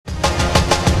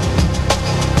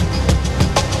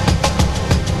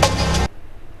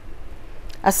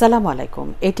আসসালামু আলাইকুম।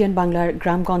 ATN বাংলার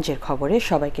গ্রামগঞ্জের খবরে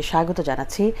সবাইকে স্বাগত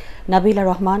জানাচ্ছি। নাবিলা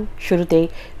রহমান। শুরুতেই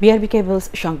বিআরবি কেবলস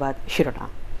সংবাদ শিরোনাম।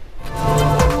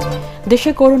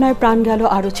 দেশে করোনায় প্রাণ গেল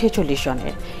আরও 46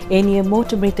 জনের। এ নিয়ে মোট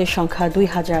মৃতের সংখ্যা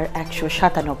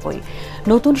 2197।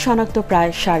 নতুন শনাক্ত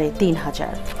প্রায়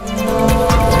 3500।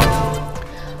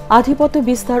 আধিপত্য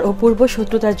বিস্তার ও পূর্ব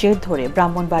শত্রুতার জের ধরে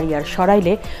ব্রাহ্মণবাড়িয়ার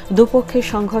সরাইলে দুপক্ষের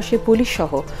সংঘর্ষে পুলিশ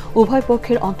সহ উভয়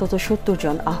পক্ষের অন্তত 70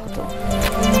 জন আহত।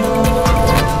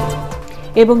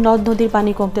 এবং নদ নদীর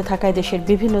পানি কমতে থাকায় দেশের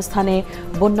বিভিন্ন স্থানে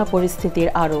বন্যা পরিস্থিতির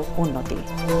আরও উন্নতি।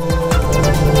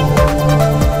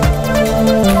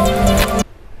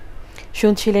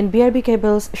 শুনছিলেন বিআরবি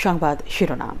কেবলস সংবাদ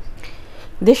শিরোনাম।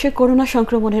 দেশে করোনা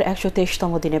সংক্রমণের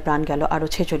 123তম দিনে প্রাণ গেল আরও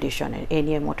 46 জনের। এ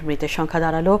নিয়ে মোট মৃতের সংখ্যা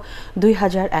দাঁড়ালো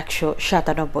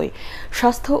 2197।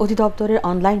 স্বাস্থ্য অধিদপ্তরের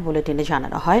অনলাইন বুলেটিনে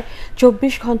জানানো হয়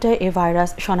 24 ঘন্টায় এ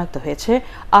ভাইরাস শনাক্ত হয়েছে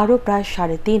আরও প্রায়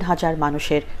 3500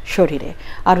 মানুষের শরীরে।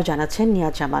 আরও জানাচ্ছেন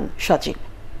নিয়াজ্জামান সজীব।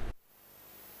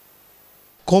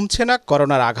 কমছে না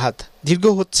করোনার আঘাত, দীর্ঘ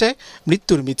হচ্ছে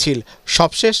মৃত্যুর মিছিল।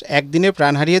 সবশেষ একদিনে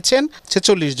প্রাণ হারিয়েছেন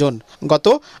 46 জন। গত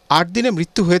 8 দিনে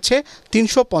মৃত্যু হয়েছে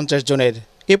 350 জনের।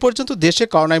 এ পর্যন্ত দেশে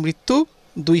করোনায় মৃত্যু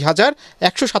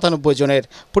 2197 জনের।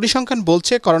 পরিসংখ্যান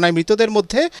বলছে করোনায় মৃতদের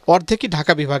মধ্যে অর্ধেকই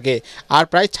ঢাকা বিভাগে, আর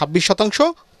প্রায় 26%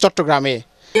 চট্টগ্রামে।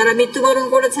 যারা মৃত্যুবরণ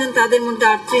করেছেন তাদের মধ্যে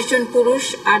 38 জন পুরুষ,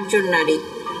 8 জন নারী।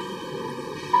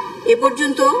 এ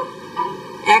পর্যন্ত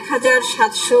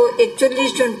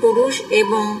 1741 জন পুরুষ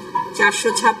এবং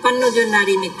 456 জন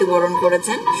নারী মৃত্যুবরণ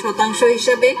করেছেন। শতাংশ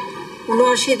হিসাবে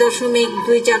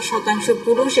 79.24%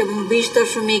 পুরুষ এবং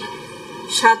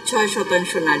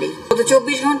 20.76% নারী। গত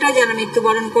 24 ঘন্টায় যারা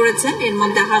মৃত্যুবরণ করেছেন এর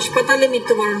মধ্যে হাসপাতালে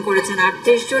মৃত্যুবরণ করেছেন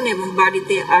 38 জন এবং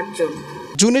বাড়িতে 8 জন।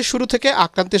 জুনের শুরু থেকে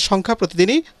আক্রান্তের সংখ্যা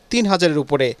প্রতিদিনই 3000-এর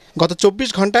উপরে। গত 24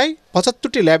 ঘন্টায়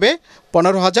 75টি ল্যাবে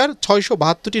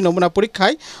 15,672টি নমুনা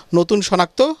পরীক্ষায় নতুন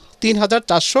শনাক্ত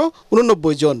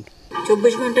 3,489 জন।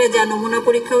 24 ঘন্টায় যা নমুনা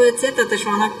পরীক্ষা হয়েছে তাতে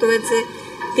শনাক্ত হয়েছে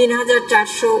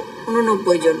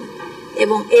 3,489 জন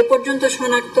এবং এ পর্যন্ত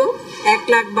শনাক্ত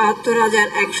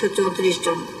 1,72,134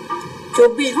 জন।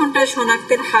 24 ঘন্টায়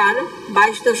শনাক্তের হার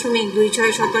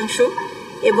 22.26%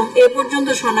 এবং এ পর্যন্ত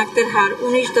শনাক্তের হার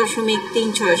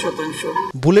 19.36%।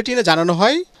 বুলেটিনে জানানো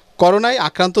হয় করোনায়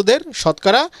আক্রান্তদের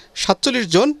শতকরা 47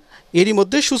 জন এরই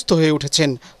মধ্যে সুস্থ হয়ে উঠেছেন।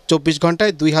 24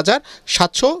 ঘন্টায়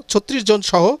 2,736 জন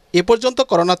সহ এ পর্যন্ত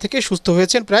করোনা থেকে সুস্থ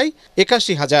হয়েছেন প্রায়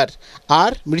 81,000।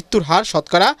 আর মৃত্যুর হার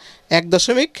শতকরা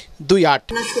 1.28।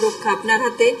 সুরক্ষা আপনার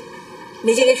হাতে,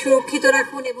 নিজেকে সুরক্ষিত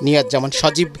রাখুন। নিয়াজ্জামান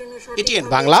সজীব, ATN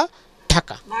বাংলা,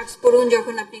 ঢাকা। মাস্ক পরুন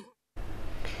যখন আপনি।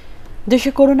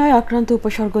 দেশে করোনায় আক্রান্ত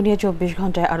উপসর্গ নিয়ে 24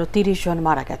 ঘন্টায় আরও 30 জন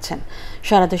মারা গেছেন।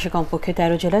 সারা দেশে কমপক্ষে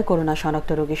 13 জেলায় করোনা শনাক্ত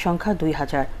রোগীর সংখ্যা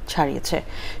 2000 ছাড়িয়েছে।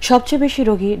 সবচেয়ে বেশি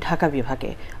রোগী ঢাকা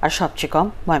বিভাগে আর সবচেয়ে কম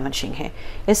ময়মনসিংহে।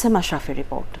 SM আশরাফের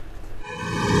report.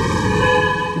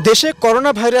 দেশে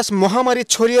করোনা ভাইরাস মহামারী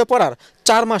ছড়িয়ে পড়ার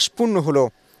 4 মাস পূর্ণ হলো।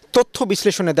 তথ্য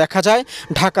বিশ্লেষণে দেখা যায়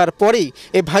ঢাকার পরেই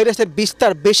এই ভাইরাসের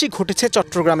বিস্তার বেশি ঘটেছে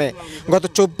চট্টগ্রামে। গত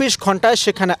 24 ঘন্টায়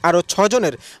সেখানে আরও 6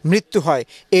 জনের মৃত্যু হয়।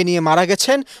 এ নিয়ে মারা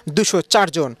গেছেন 204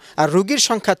 জন, আর রোগীর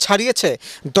সংখ্যা ছাড়িয়েছে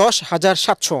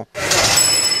 10,700।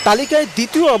 তালিকায়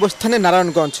দ্বিতীয় অবস্থানে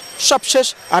নারায়ণগঞ্জ। সবশেষ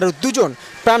আরও 2 জন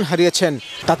প্রাণ হারিয়েছেন।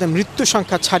 তাতে মৃত্যু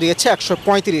সংখ্যা ছাড়িয়েছে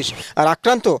 135, আর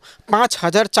আক্রান্ত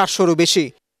 5,400-রও বেশি।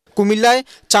 কুমিল্লায়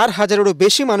 4,000-এরও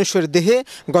বেশি মানুষের দেহে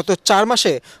গত 4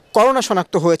 মাসে করোনা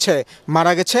শনাক্ত হয়েছে।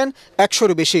 মারা গেছেন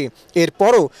 100-রও বেশি।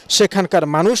 এরপরও সেখানকার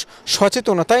মানুষ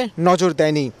সচেতনতায় নজর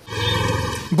দেয়নি।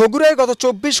 বগুড়ায় গত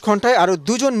 24 ঘন্টায় আরও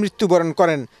 2 জন মৃত্যুবরণ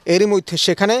করেন। এরই মধ্যে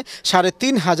সেখানে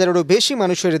 3,500-এরও বেশি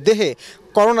মানুষের দেহে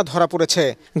করোনা ধরা পড়েছে।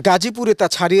 গাজীপুরে তা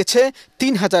ছাড়িয়েছে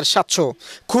 3,700।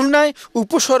 খুলনায়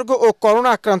উপসর্গ ও করোনা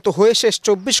আক্রান্ত হয়ে শেষ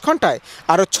 24 ঘন্টায়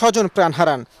আরও 6 জন প্রাণ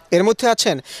হারান। এর মধ্যে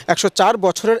আছেন 104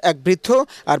 বছরের এক বৃদ্ধ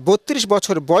আর 32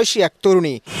 বছর বয়সী এক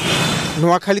তরুণী।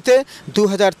 নোয়াখালীতে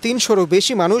 2,300-রও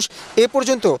বেশি মানুষ এ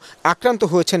পর্যন্ত আক্রান্ত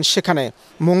হয়েছেন। সেখানে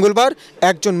মঙ্গলবার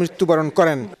 1 জন মৃত্যুবরণ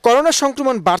করেন। করোনা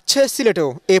সংক্রমণ বাড়ছে সিলেটেও।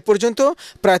 এ পর্যন্ত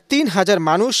প্রায় 3,000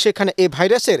 মানুষ সেখানে এ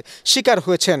ভাইরাসের শিকার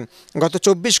হয়েছেন। গত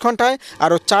 24 ঘন্টায়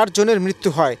আরও 4 জনের মৃত্যু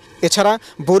হয়। এছাড়া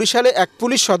বরিশালে এক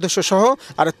পুলিশ সদস্য সহ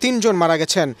আরও 3 জন মারা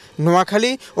গেছেন।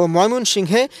 নোয়াখালী ও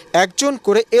ময়মনসিংহে 1 জন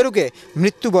করে এ রোগে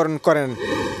মৃত্যুবরণ করেন।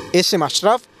 SM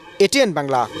Ashraf, ATN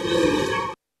Bangla.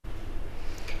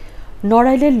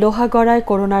 নড়াইলের লোহাগড়ায়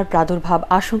করোনার প্রাদুর্ভাব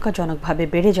আশঙ্কাজনকভাবে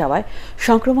বেড়ে যাওয়ায়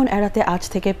সংক্রমণ এড়াতে আজ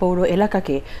থেকে পৌর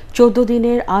এলাকাকে 14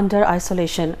 দিনের আন্ডার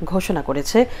আইসোলেশন ঘোষণা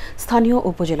করেছে স্থানীয়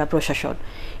উপজেলা প্রশাসন।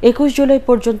 21 জুলাই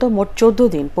পর্যন্ত মোট 14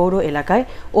 দিন পৌর এলাকায়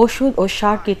ওষুধ ও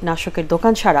সার কীটনাশকের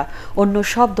দোকান ছাড়া অন্য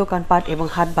সব দোকানপাট এবং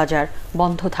হাট বাজার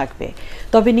বন্ধ থাকবে।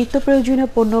 তবে নিত্য প্রয়োজনীয়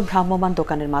পণ্য ভ্রাম্যমাণ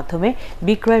দোকানের মাধ্যমে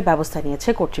বিক্রয়ের ব্যবস্থা নিয়েছে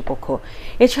কর্তৃপক্ষ।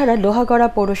 এছাড়া লোহাগড়া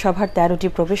পৌরসভার 13টি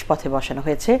প্রবেশ পথে বসানো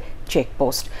হয়েছে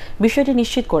চেকপোস্ট। বিষয়টি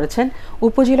নিশ্চিত করেছেন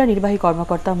উপজেলা নির্বাহী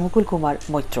কর্মকর্তা মুকুল কুমার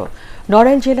মৈত্র।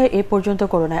 নড়াইল জেলায় এ পর্যন্ত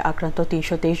করোনায় আক্রান্ত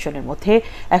 323 জনের মধ্যে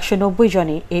 190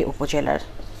 জনই এ উপজেলার।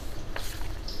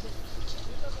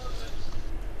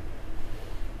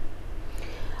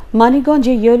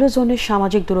 মানিকগঞ্জে ইয়েলো জোনের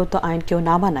সামাজিক দূরত্ব আইনকেও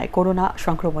না মানায় করোনা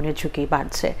সংক্রমণের ঝুঁকি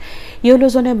বাড়ছে। ইয়েলো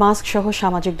জোনে মাস্ক সহ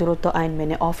সামাজিক দূরত্ব আইন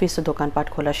মেনে অফিস ও দোকানপাট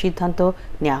খোলার সিদ্ধান্ত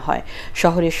নেওয়া হয়।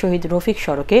 শহরের শহীদ রফিক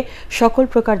সড়কে সকল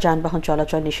প্রকার যানবাহন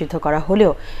চলাচল নিষিদ্ধ করা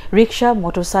হলেও রিকশা,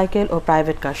 মোটরসাইকেল ও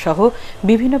প্রাইভেট কার সহ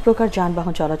বিভিন্ন প্রকার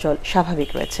যানবাহন চলাচল স্বাভাবিক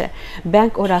রয়েছে।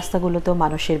 ব্যাংক ও রাস্তাগুলোতেও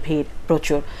মানুষের ভিড়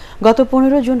প্রচুর। গত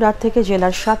 15 জুন রাত থেকে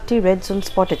জেলার 7টি রেড জোন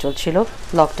স্পটে চলছিল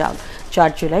লকডাউন।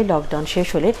 4 জুলাই লকডাউন শেষ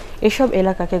হলে এসব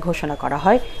এলাকাকে ঘোষণা করা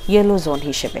হয় ইয়েলো জোন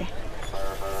হিসেবে।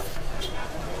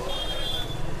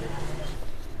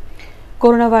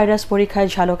 করোনা ভাইরাস পরীক্ষায়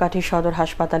ঝালকাঠি সদর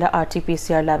হাসপাতালে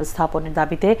RT-PCR ল্যাব স্থাপনের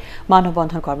দাবিতে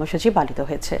মানববন্ধন কর্মসূচি পালিত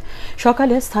হয়েছে।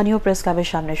 সকালে স্থানীয় প্রেস ক্লাবের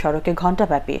সামনে সড়কে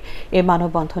ঘণ্টাব্যাপী এ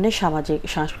মানববন্ধনে সামাজিক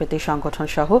সাংস্কৃতিক সংগঠন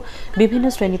সহ বিভিন্ন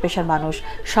শ্রেণী পেশার মানুষ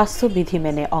স্বাস্থ্যবিধি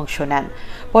মেনে অংশ নেন।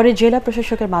 পরে জেলা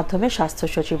প্রশাসকের মাধ্যমে স্বাস্থ্য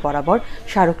সচিব বরাবর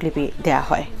স্মারকলিপি দেয়া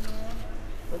হয়।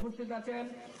 উপস্থিত আছেন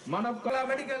মানবকলা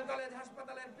মেডিকেল কলেজ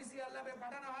হাসপাতালের PCR ল্যাবে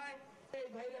পাঠানো হয় এই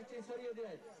ভাইরাসটি ছড়িয়ে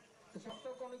দেয়। স্বাস্থ্য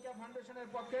কমিকা ফাউন্ডেশনের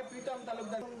পক্ষে প্রীতম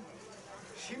তালুকদার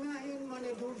সীমাহীন মানে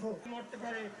দুর্ভোগ মরতে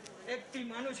পারে একটি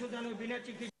মানুষও যেন বিনা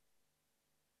চিকিৎসা।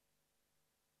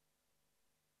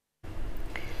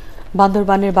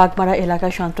 বান্দরবানের বাগমারা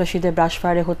এলাকায় সন্ত্রাসীদের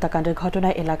ব্রাশফায়ারে হত্যাকাণ্ডের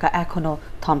ঘটনায় এলাকা এখনও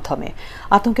থমথমে।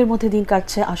 আতঙ্কের মধ্যে দিন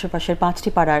কাটছে আশেপাশের 5টি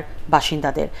পাড়ার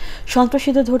বাসিন্দাদের।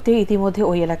 সন্ত্রাসীদের ধরতে ইতিমধ্যে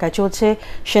ওই এলাকায় চলছে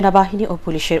সেনাবাহিনী ও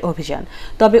পুলিশের অভিযান।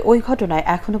 তবে ওই ঘটনায়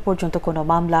এখনও পর্যন্ত কোনো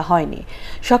মামলা হয়নি।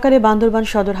 সকালে বান্দরবান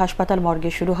সদর হাসপাতাল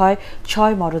মর্গে শুরু হয়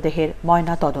 6 মরদেহের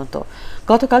ময়না তদন্ত।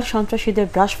 গতকাল সন্ত্রাসীদের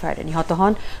ব্রাশফায়ারে নিহত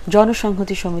হন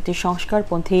জনসংহতি সমিতির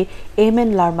সংস্কারপন্থী ATN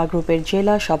লার্মা গ্রুপের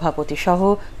জেলা সভাপতি সহ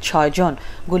 6 জন।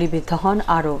 গুলিবিদ্ধ হন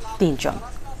আরও 3 জন।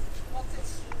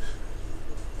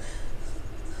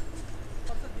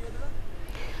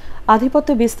 আধিপত্য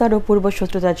বিস্তার ও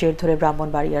পূর্বশত্রুতার জের ধরে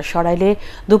ব্রাহ্মণবাড়িয়ার সরাইলে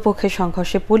দুপক্ষের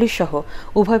সংঘর্ষে পুলিশ সহ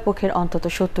উভয় পক্ষের অন্তত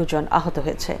 70 জন আহত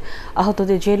হয়েছে।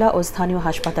 আহতদের জেলা ও স্থানীয়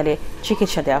হাসপাতালে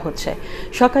চিকিৎসা দেওয়া হচ্ছে।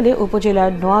 সকালে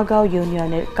উপজেলার নোয়াগাঁও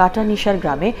ইউনিয়নের কাটানিশার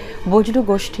গ্রামে বজরু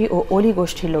গোষ্ঠী ও অলি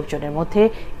গোষ্ঠীর লোকজনের মধ্যে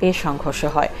এ সংঘর্ষ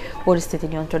হয়। পরিস্থিতি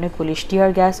নিয়ন্ত্রণে পুলিশ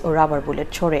টিয়ার গ্যাস ও রাবার বুলেট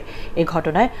ছোড়ে। এ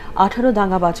ঘটনায় 18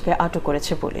 দাঙ্গাবাজকে আটক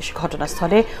করেছে পুলিশ।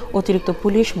 ঘটনাস্থলে অতিরিক্ত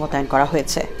পুলিশ মোতায়েন করা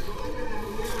হয়েছে।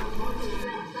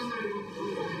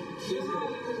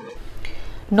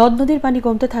 নদ নদীর পানি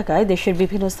কমতে থাকায় দেশের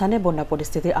বিভিন্ন স্থানে বন্যা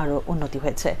পরিস্থিতির আরও উন্নতি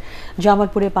হয়েছে।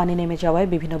 জামালপুরে পানি নেমে যাওয়ায়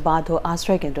বিভিন্ন বাঁধ ও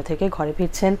আশ্রয় কেন্দ্র থেকে ঘরে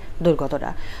ফিরছেন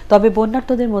দুর্গতরা। তবে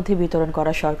বন্যার্তদের মধ্যে বিতরণ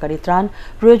করা সরকারি ত্রাণ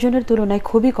প্রয়োজনের তুলনায়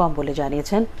খুবই কম বলে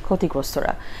জানিয়েছেন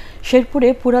ক্ষতিগ্রস্তরা। শেরপুরে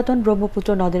পুরাতন ব্রহ্মপুত্র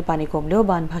নদের পানি কমলেও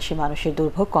বানভাসী মানুষের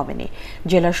দুর্ভোগ কমেনি।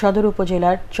 জেলার সদর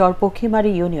উপজেলার চর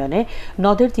পক্ষিমারি ইউনিয়নে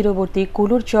নদের তীরবর্তী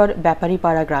কুলুরচর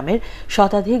ব্যাপারীপাড়া গ্রামের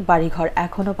শতাধিক বাড়িঘর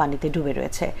এখনও পানিতে ডুবে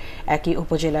রয়েছে। একই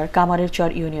উপজেলার কামারের চর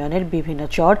ইউনিয়নের বিভিন্ন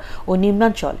চর ও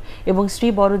নিম্নাঞ্চল এবং শ্রী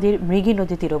বড়দির মৃগী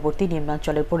নদী তীরবর্তী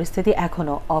নিম্নাঞ্চলের পরিস্থিতি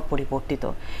এখনও অপরিবর্তিত।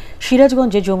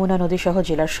 সিরাজগঞ্জে যমুনা নদী সহ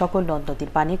জেলার সকল নদ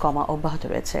নদীর পানি কমা অব্যাহত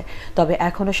রয়েছে। তবে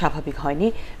এখনও স্বাভাবিক হয়নি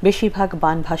বেশিরভাগ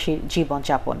বানভাসীর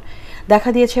জীবনযাপন। দেখা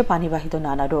দিয়েছে পানিবাহিত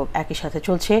নানা রোগ। একই সাথে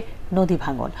চলছে নদী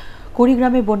ভাঙন।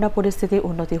 কুড়িগ্রামে বন্যা পরিস্থিতির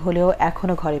উন্নতি হলেও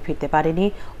এখনও ঘরে ফিরতে পারেনি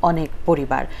অনেক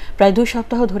পরিবার। প্রায় 2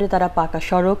 সপ্তাহ ধরে তারা পাকা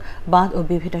সড়ক, বাঁধ ও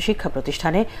বিভিন্ন শিক্ষা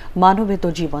প্রতিষ্ঠানে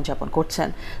মানবেতর জীবনযাপন করছেন।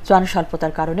 ত্রাণ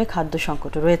স্বল্পতার কারণে খাদ্য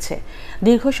সংকট রয়েছে।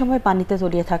 দীর্ঘ সময় পানিতে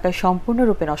তলিয়ে থাকায়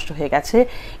সম্পূর্ণরূপে নষ্ট হয়ে গেছে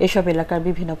এসব এলাকার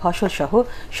বিভিন্ন ফসল সহ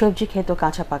সবজি ক্ষেত ও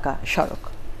কাঁচা পাকা সড়ক।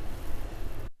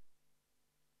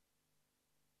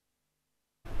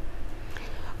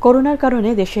 করোনার কারণে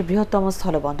দেশের বৃহত্তম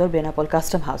স্থলবন্দর বেনাপোল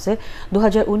কাস্টম হাউসে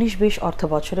 2019-20 অর্থ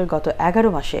বছরের গত 11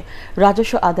 মাসে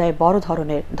রাজস্ব আদায়ে বড়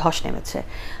ধরনের ধস নেমেছে।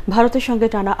 ভারতের সঙ্গে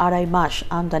টানা 2.5 মাস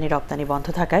আমদানি রপ্তানি বন্ধ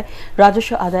থাকায়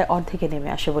রাজস্ব আদায় অর্ধেকে নেমে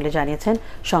আসে বলে জানিয়েছেন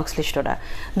সংশ্লিষ্টরা।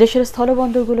 দেশের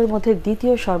স্থলবন্দরগুলোর মধ্যে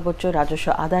দ্বিতীয় সর্বোচ্চ রাজস্ব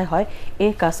আদায় হয় এ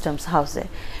কাস্টমস হাউসে।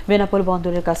 বেনাপোল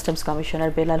বন্দরের কাস্টমস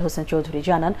কমিশনার বেলাল হোসেন চৌধুরী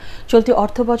জানান, চলতি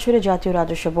অর্থ বছরে জাতীয়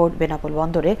রাজস্ব বোর্ড বেনাপোল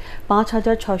বন্দরে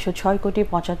 5,606 কোটি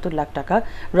 75 লাখ টাকা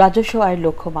রাজস্ব আয়ের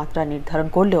লক্ষ্যমাত্রা নির্ধারণ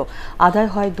করলেও আদায়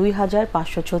হয়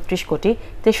 2,536 কোটি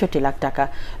 63 লাখ টাকা।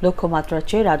 লক্ষ্যমাত্রার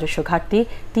চেয়ে রাজস্ব ঘাটতি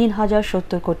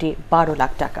 3,070 কোটি 12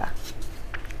 লাখ টাকা।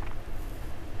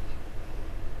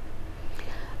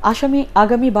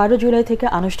 আগামী 12 জুলাই থেকে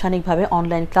আনুষ্ঠানিকভাবে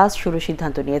অনলাইন ক্লাস শুরুর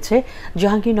সিদ্ধান্ত নিয়েছে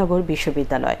জাহাঙ্গীরনগর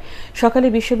বিশ্ববিদ্যালয়। সকালে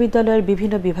বিশ্ববিদ্যালয়ের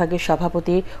বিভিন্ন বিভাগের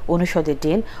সভাপতি, অনুষদের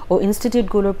ডিন ও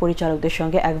ইনস্টিটিউটগুলোর পরিচালকদের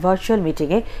সঙ্গে এক ভার্চুয়াল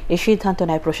মিটিংয়ে এই সিদ্ধান্ত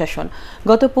নেয় প্রশাসন।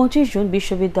 গত 25 জুন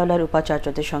বিশ্ববিদ্যালয়ের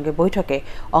উপাচার্যদের সঙ্গে বৈঠকে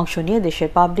অংশ নিয়ে দেশের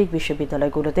পাবলিক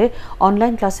বিশ্ববিদ্যালয়গুলোতে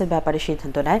অনলাইন ক্লাসের ব্যাপারে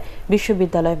সিদ্ধান্ত নেয়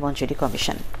বিশ্ববিদ্যালয় মঞ্জুরি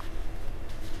কমিশন।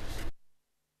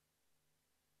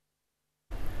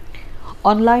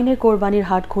 অনলাইনে কোরবানির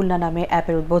হাট খুলনা নামে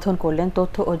অ্যাপের উদ্বোধন করলেন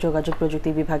তথ্য ও যোগাযোগ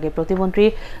প্রযুক্তি বিভাগের প্রতিমন্ত্রী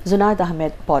জুনায়েদ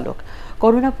আহমেদ পলক।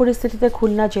 করোনা পরিস্থিতিতে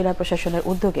খুলনা জেলা প্রশাসনের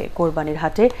উদ্যোগে কোরবানির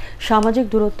হাটে সামাজিক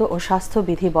দূরত্ব ও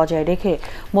স্বাস্থ্যবিধি বজায় রেখে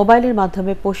মোবাইলের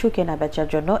মাধ্যমে পশু কেনা বেচার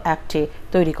জন্য অ্যাপটি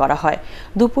তৈরি করা হয়।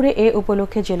 দুপুরে এ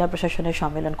উপলক্ষে জেলা প্রশাসনের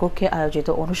সম্মেলন কক্ষে আয়োজিত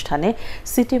অনুষ্ঠানে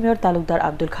সিটি মেয়র তালুকদার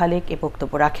আব্দুল খালেক এ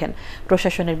বক্তব্য রাখেন।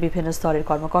 প্রশাসনের বিভিন্ন স্তরের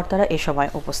কর্মকর্তারা এ সময়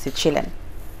উপস্থিত ছিলেন।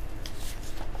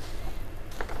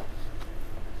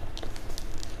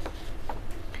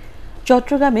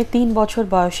 চট্টগ্রামে 3 বছর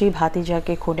বয়সী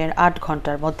ভাতিজাকে খুনের 8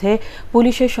 ঘণ্টার মধ্যে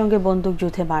পুলিশের সঙ্গে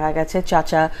বন্দুকযুদ্ধে মারা গেছে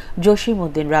চাচা জসিম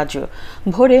উদ্দিন রাজু।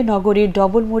 ভোরে নগরীর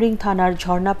ডবলমুরিং থানার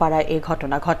ঝর্ণাপাড়ায় এ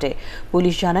ঘটনা ঘটে।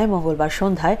 পুলিশ জানায়, মঙ্গলবার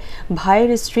সন্ধ্যায়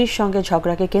ভাইয়ের স্ত্রীর সঙ্গে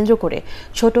ঝগড়াকে কেন্দ্র করে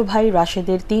ছোট ভাই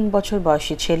রাশেদের 3 বছর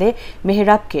বয়সী ছেলে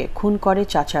মেহরাবকে খুন করে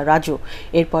চাচা রাজু।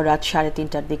 এরপর রাত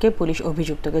 3:30টার দিকে পুলিশ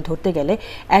অভিযুক্তকে ধরতে গেলে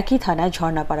একই থানায়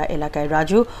ঝর্ণাপাড়া এলাকায়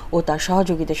রাজু ও তার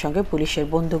সহযোগীদের সঙ্গে পুলিশের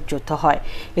বন্দুকযুদ্ধ হয়।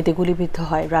 এতে গুলিবিদ্ধ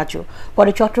হয় রাজু।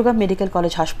 পরে চট্টগ্রাম মেডিকেল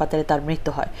কলেজ হাসপাতালে তার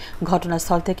মৃত্যু হয়।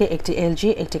 ঘটনাস্থল থেকে একটি এলজি,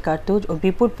 একটি কার্তুজ ও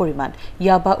বিপুল পরিমাণ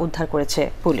ইয়াবা উদ্ধার করেছে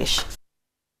পুলিশ।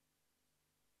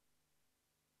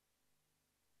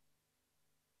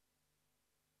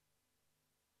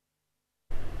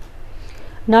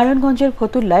 নারায়ণগঞ্জের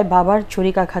ফতুল্লায় বাবার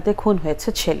ছুরিকাঘাতে খুন হয়েছে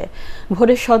ছেলে।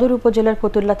 ভোরে সদর উপজেলার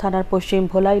ফতুল্লা থানার পশ্চিম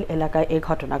ভোলাইল এলাকায় এ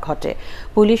ঘটনা ঘটে।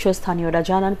 পুলিশ ও স্থানীয়রা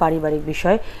জানান, পারিবারিক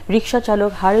বিষয়ে রিকশা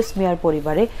চালক হারিস মিয়ার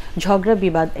পরিবারে ঝগড়া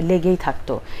বিবাদ লেগেই থাকত।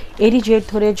 এরই জের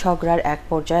ধরে ঝগড়ার এক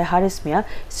পর্যায়ে হারিস মিয়া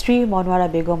স্ত্রী মনোয়ারা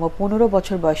বেগম ও 15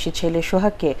 বছর বয়সী ছেলে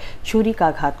সোহাগকে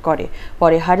ছুরিকাঘাত করে।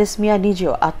 পরে হারিস মিয়া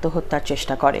নিজেও আত্মহত্যার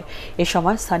চেষ্টা করে। এ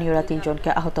সময় স্থানীয়রা 3 জনকে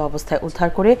আহত অবস্থায় উদ্ধার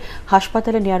করে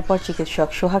হাসপাতালে নেওয়ার পর চিকিৎসক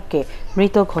সোহাগকে মৃত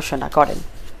ঘোষণা করেন।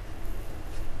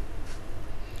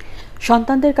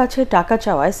 সন্তানদের কাছে টাকা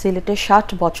চাওয়ায় সিলেটে 60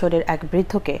 বছরের এক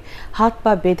বৃদ্ধকে হাত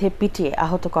পা বেঁধে পিটিয়ে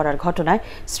আহত করার ঘটনায়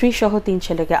স্ত্রীসহ 3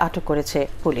 ছেলেকে আটক করেছে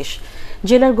পুলিশ।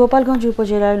 জেলার গোপালগঞ্জ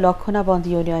উপজেলার লক্ষণাবন্দ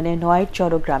ইউনিয়নের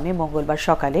নোয়াইটচর গ্রামে মঙ্গলবার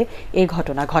সকালে এই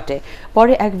ঘটনা ঘটে।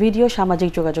 পরে এক ভিডিও সামাজিক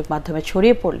যোগাযোগ মাধ্যমে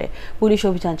ছড়িয়ে পড়লে পুলিশ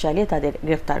অভিযান চালিয়ে তাদের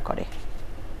গ্রেফতার করে।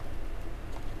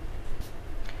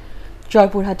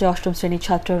 জয়পুরহাটে 8ম শ্রেণীর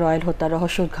ছাত্র রয়েল হত্যার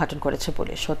রহস্য উদ্ঘাটন করেছে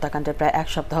পুলিশ। হত্যাকাণ্ডের প্রায় 1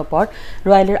 সপ্তাহ পর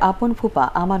রয়েলের আপন ফুপা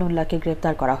আমানুল্লাহকে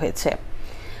গ্রেপ্তার করা হয়েছে।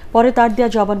 পরে তার দেওয়া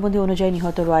জবানবন্দি অনুযায়ী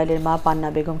নিহত রয়েলের মা পান্না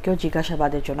বেগমকেও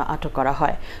জিজ্ঞাসাবাদের জন্য আটক করা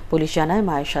হয়। পুলিশ জানায়,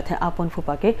 মায়ের সাথে আপন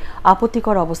ফুপাকে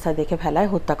আপত্তিকর অবস্থায় দেখে ফেলায়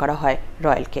হত্যা করা হয়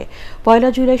রয়েলকে।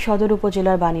 1 জুলাই সদর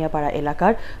উপজেলার বানিয়াপাড়া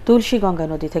এলাকার তুলসীগঙ্গা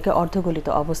নদী থেকে অর্ধগলিত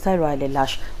অবস্থায় রয়েলের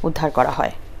লাশ উদ্ধার করা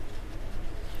হয়।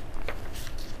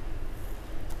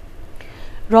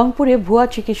 রংপুরে ভুয়া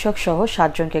চিকিৎসক সহ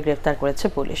 7 জনকে গ্রেফতার করেছে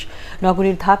পুলিশ।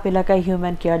 নগরীর ধাপ এলাকায়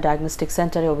হিউম্যান কেয়ার ডায়াগনস্টিক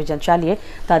সেন্টারে অভিযান চালিয়ে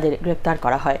তাদের গ্রেফতার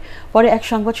করা হয়। পরে এক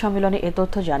সংবাদ সম্মেলনে এ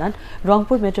তথ্য জানান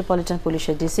রংপুর মেট্রোপলিটন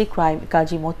পুলিশের ডিসি ক্রাইম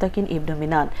কাজী মোত্তাকিন ইবনু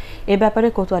মিনান। এ ব্যাপারে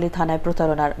কোতোয়ালি থানায়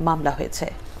প্রতারণার মামলা হয়েছে।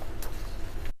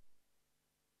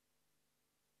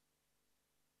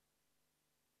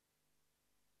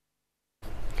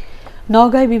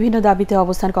 নওগাঁয় বিভিন্ন দাবিতে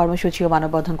অবস্থান কর্মসূচি ও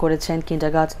মানববন্ধন করেছেন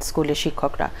কিন্ডারগার্টেন স্কুলের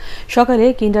শিক্ষকরা। সকালে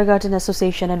কিন্ডারগার্টেন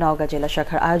অ্যাসোসিয়েশনের নওগাঁ জেলা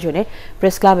শাখার আয়োজনে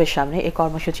প্রেস ক্লাবের সামনে এই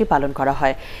কর্মসূচি পালন করা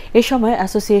হয়। এ সময়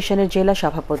অ্যাসোসিয়েশনের জেলা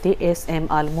সভাপতি SM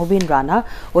আল মুবিন রানা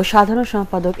ও সাধারণ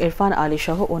সম্পাদক ইরফান আলী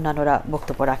সহ অন্যান্যরা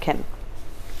বক্তব্য রাখেন।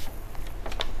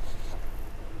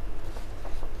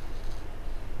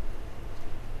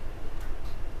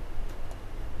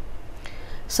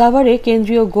 সাভারে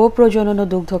কেন্দ্রীয় গো প্রজনন ও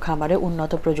দুগ্ধ খামারে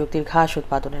উন্নত প্রযুক্তির ঘাস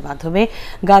উৎপাদনের মাধ্যমে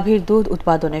গাভীর দুধ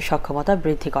উৎপাদনের সক্ষমতা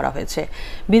বৃদ্ধি করা হয়েছে।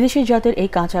 বিদেশি জাতের এই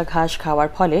কাঁচা ঘাস খাওয়ার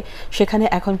ফলে সেখানে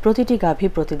এখন প্রতিটি গাভী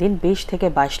প্রতিদিন 20 থেকে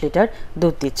 22 লিটার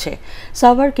দুধ দিচ্ছে।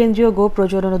 সাভার কেন্দ্রীয় গো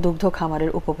প্রজনন ও দুগ্ধ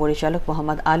খামারের উপপরিচালক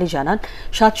মোহাম্মদ আলী জানান,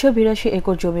 782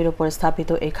 একর জমির উপর স্থাপিত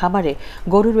এই খামারে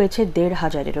গরু রয়েছে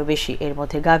 1,500-এরও বেশি। এর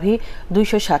মধ্যে গাভী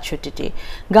 267টি।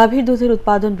 গাভীর দুধের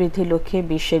উৎপাদন বৃদ্ধির লক্ষ্যে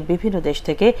বিশ্বের বিভিন্ন দেশ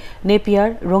থেকে নেপিয়ার,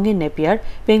 রঙিন নেপিয়ার,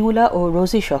 পেঙ্গুলা ও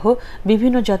রোজি সহ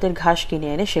বিভিন্ন জাতের ঘাস কিনে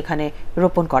এনে সেখানে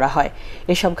রোপণ করা হয়।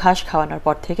 এসব ঘাস খাওয়ানোর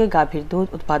পর থেকে গাভীর দুধ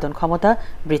উৎপাদন ক্ষমতা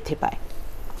বৃদ্ধি পায়।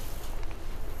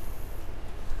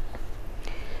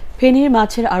 ফেনীর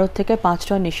মাছের আড়ত থেকে 5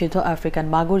 টন নিষিদ্ধ আফ্রিকান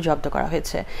মাগুর জব্দ করা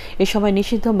হয়েছে। এ সময়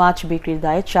নিষিদ্ধ মাছ বিক্রির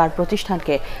দায়ে 4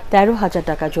 প্রতিষ্ঠানকে 13,000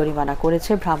 টাকা জরিমানা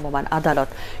করেছে ভ্রাম্যমাণ আদালত।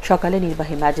 সকালে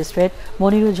নির্বাহী ম্যাজিস্ট্রেট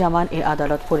মনিরুজ্জামান এ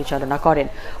আদালত পরিচালনা করেন।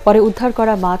 পরে উদ্ধার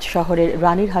করা মাছ শহরের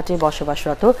রানীরহাটে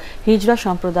বসবাসরত হিজড়া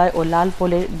সম্প্রদায় ও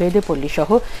লালপোলের বেদেপল্লী সহ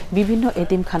বিভিন্ন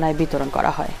এতিমখানায় বিতরণ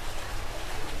করা হয়।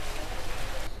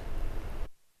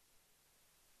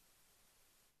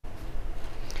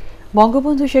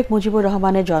 বঙ্গবন্ধু শেখ মুজিবুর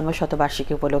রহমানের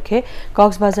জন্মশতবার্ষিকী উপলক্ষে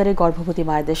কক্সবাজারে গর্ভবতী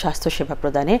মায়েদের স্বাস্থ্যসেবা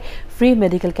প্রদানে ফ্রি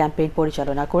মেডিকেল ক্যাম্পেইন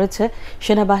পরিচালনা করেছে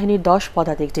সেনাবাহিনীর 10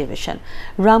 পদাতিক ডিভিশন।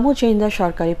 রামচেইন্দা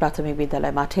সরকারি প্রাথমিক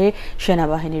বিদ্যালয় মাঠে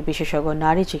সেনাবাহিনীর বিশেষজ্ঞ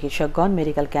নারী চিকিৎসকগণ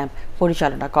মেডিকেল ক্যাম্প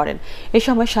পরিচালনা করেন। এ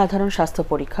সময় সাধারণ স্বাস্থ্য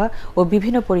পরীক্ষা ও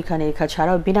বিভিন্ন পরীক্ষা নিরীক্ষা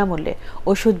ছাড়াও বিনামূল্যে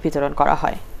ওষুধ বিতরণ করা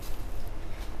হয়।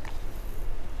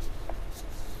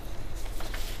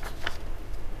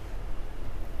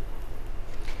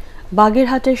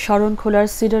 বাগেরহাটের শরণখোলার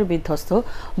সিডার বিধ্বস্ত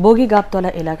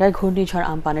বগিগাবতলা এলাকায় ঘূর্ণিঝড়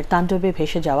আম্পানের তাণ্ডবে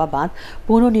ভেসে যাওয়া বাঁধ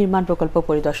পুনর্নির্মাণ প্রকল্প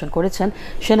পরিদর্শন করেছেন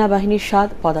সেনাবাহিনীর 7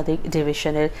 পদাতিক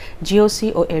ডিভিশনের জিওসি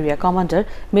ও area commander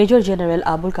major general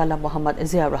Abul Kalam Mohammad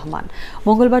Ziaur Rahman.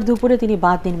 মঙ্গলবার দুপুরে তিনি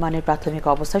বাঁধ নির্মাণের প্রাথমিক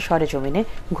অবস্থা সরেজমিনে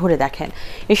ঘুরে দেখেন।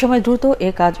 এ সময় দ্রুত এ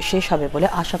কাজ শেষ হবে বলে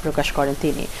আশা প্রকাশ করেন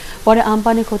তিনি। পরে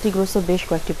আম্পানে ক্ষতিগ্রস্ত বেশ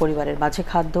কয়েকটি পরিবারের মাঝে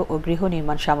খাদ্য ও গৃহ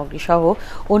নির্মাণ সামগ্রী সহ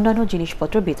অন্যান্য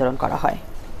জিনিসপত্র বিতরণ করা হয়।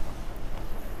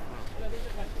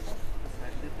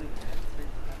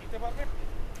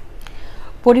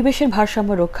 পরিবেশের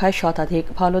ভারসাম্য রক্ষায় শতাধিক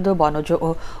ফলদ বনজ ও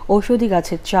ঔষধি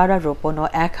গাছের চারা রোপণ ও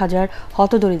 1000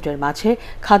 হতদরিদ্রের মাঝে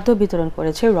খাদ্য বিতরণ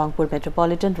করেছে রংপুর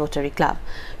মেট্রোপলিটন রোটারি ক্লাব।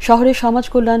 শহরের সমাজ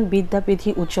কল্যাণ বিদ্যাপীঠি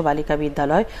উচ্চ বালিকা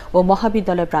বিদ্যালয় ও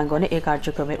মহাবিদ্যালয় প্রাঙ্গণে এ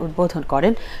কার্যক্রমের উদ্বোধন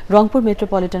করেন রংপুর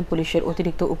মেট্রোপলিটন পুলিশের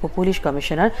অতিরিক্ত উপ পুলিশ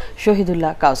কমিশনার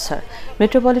শহীদুল্লাহ কাউসার।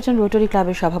 মেট্রোপলিটন রোটারি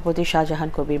ক্লাবের সভাপতি শাহজাহান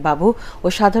কবির বাবু ও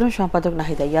সাধারণ সম্পাদক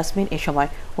নাহিদা ইয়াসমিন এ সময়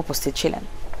উপস্থিত ছিলেন।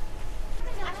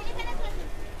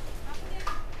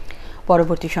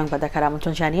 পরবর্তী সংবাদ দেখার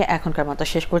আমন্ত্রণ জানিয়ে এখনকার মতো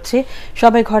শেষ করছি।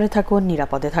 সবাই ঘরে থাকুন,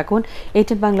 নিরাপদে থাকুন।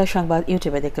 ATN বাংলা সংবাদ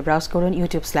ইউটিউবে দেখতে ব্রাউজ করুন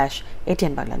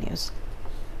youtube/ATN Bangla News।